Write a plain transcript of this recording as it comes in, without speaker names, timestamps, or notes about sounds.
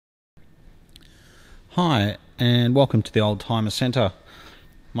Hi and welcome to the Oldtimer Centre.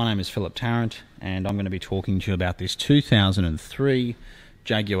 My name is Philip Tarrant and I'm going to be talking to you about this 2003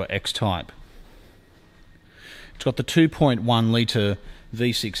 Jaguar X-Type. It's got the 2.1 litre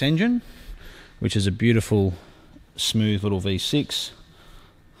V6 engine, which is a beautiful smooth little V6,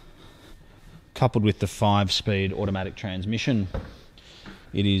 coupled with the 5-speed automatic transmission.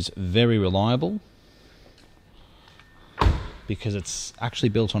 It is very reliable because it's actually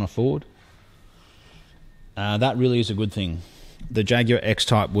built on a Ford. That really is a good thing. The Jaguar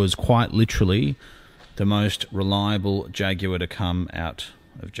X-Type was quite literally the most reliable Jaguar to come out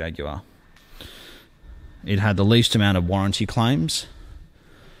of Jaguar. It had the least amount of warranty claims,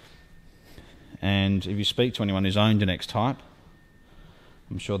 and if you speak to anyone who's owned an X-Type,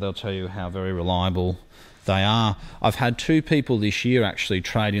 I'm sure they'll tell you how very reliable they are. I've had two people this year actually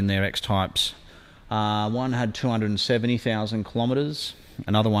trade in their X-Types. One had 270,000 kilometres,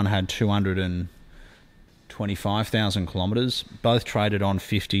 another one had 225,000 kilometres. Both traded on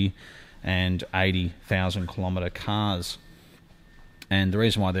 50 and 80,000 kilometre cars. And the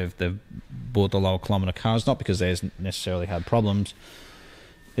reason why they've bought the lower kilometre cars, not because theirs necessarily had problems,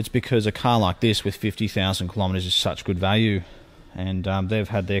 it's because a car like this with 50,000 kilometres is such good value, and they've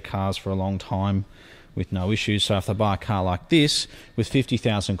had their cars for a long time with no issues. So if they buy a car like this with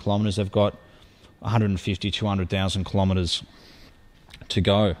 50,000 kilometres, they've got 150, 200,000 kilometres to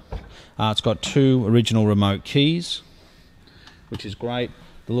go. It's got two original remote keys, which is great.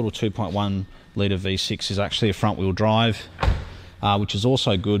 The little 2.1 litre V6 is actually a front wheel drive, which is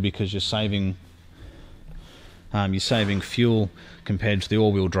also good because you're saving fuel compared to the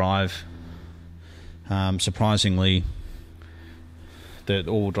all-wheel drive. Surprisingly, the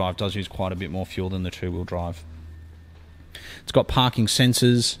all-wheel drive does use quite a bit more fuel than the two-wheel drive. It's got parking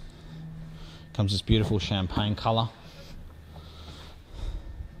sensors. Comes this beautiful champagne colour.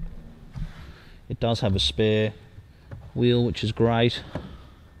 It does have a spare wheel, which is great.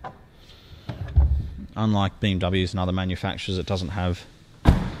 Unlike BMWs and other manufacturers, it doesn't have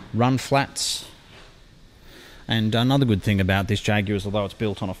run flats. And another good thing about this Jaguar is, although it's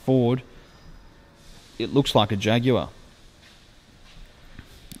built on a Ford, it looks like a Jaguar.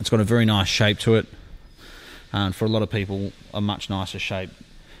 It's got a very nice shape to it, and for a lot of people, a much nicer shape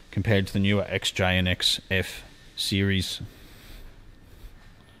compared to the newer XJ and XF series.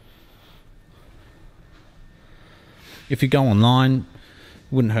 If you go online,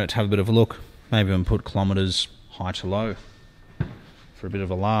 it wouldn't hurt to have a bit of a look, maybe even put kilometres high to low for a bit of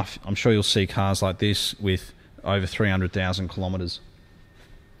a laugh. I'm sure you'll see cars like this with over 300,000 kilometres.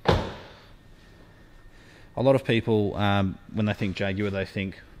 A lot of people, when they think Jaguar, they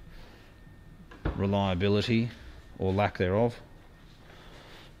think reliability or lack thereof.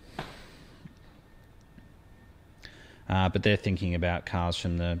 But they're thinking about cars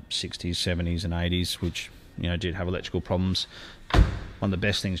from the 60s, 70s and 80s, which did have electrical problems. One of the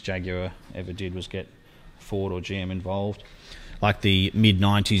best things Jaguar ever did was get Ford or GM involved. Like the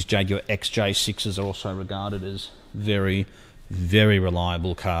mid-90s Jaguar XJ6s are also regarded as very, very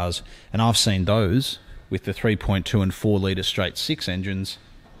reliable cars. And I've seen those with the 3.2 and 4 litre straight 6 engines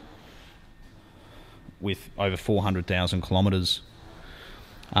with over 400,000 kilometres.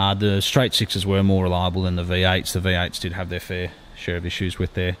 The straight 6s were more reliable than the V8s. The V8s did have their fair share of issues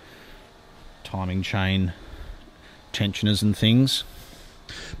with their timing chain tensioners and things.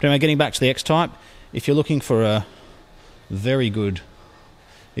 But anyway, getting back to the X-Type, if you're looking for a very good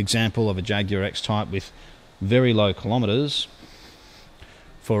example of a Jaguar X-Type with very low kilometres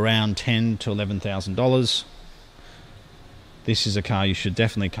for around $10,000 to $11,000, this is a car you should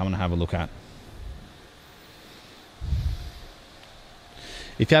definitely come and have a look at.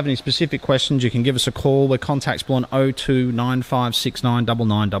 If you have any specific questions, you can give us a call. We're contactable on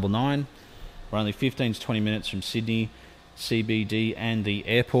 0295699999. We're only 15 to 20 minutes from Sydney CBD and the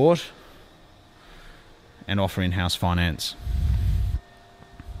airport, and offer in-house finance.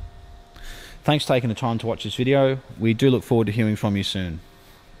 Thanks for taking the time to watch this video. We do look forward to hearing from you soon.